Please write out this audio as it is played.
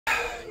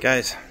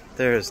Guys,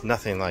 there is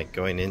nothing like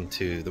going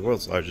into the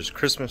world's largest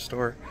Christmas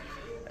store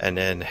and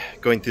then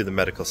going through the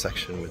medical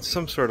section with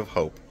some sort of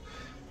hope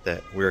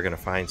that we're going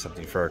to find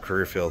something for our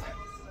career field.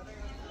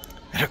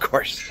 And of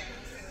course,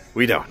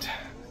 we don't.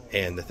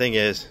 And the thing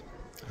is,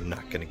 I'm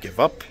not going to give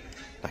up.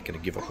 I'm not going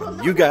to give up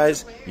on you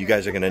guys. You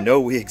guys are going to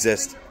know we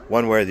exist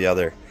one way or the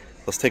other.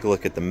 Let's take a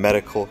look at the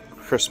medical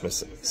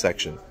Christmas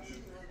section.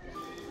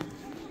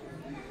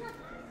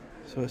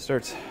 So it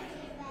starts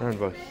around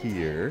about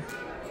here.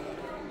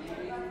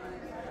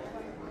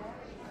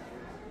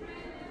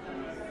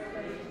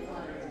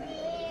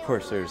 Of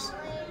course, there's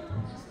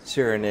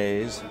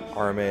CRNAs,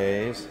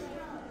 RMAs,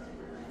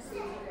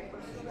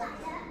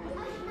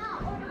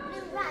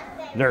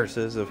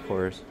 nurses, of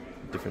course,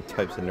 different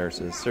types of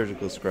nurses,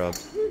 surgical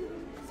scrubs,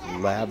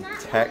 lab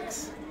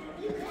techs,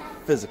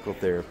 physical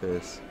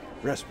therapists,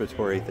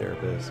 respiratory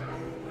therapists.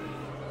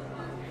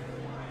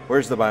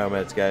 Where's the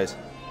biomeds, guys?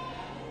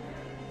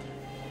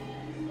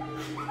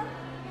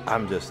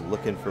 I'm just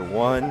looking for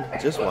one,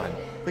 just one.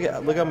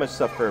 Look how much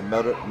stuff for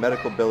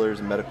medical billers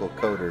and medical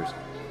coders.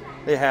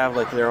 They have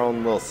like their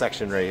own little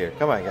section right here.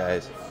 Come on,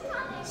 guys.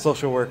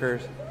 Social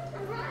workers.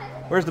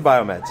 Where's the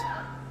biomeds?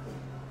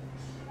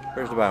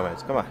 Where's the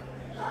biomeds? Come on.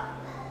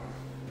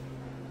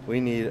 We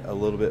need a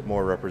little bit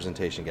more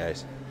representation,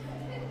 guys.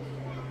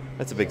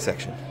 That's a big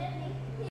section.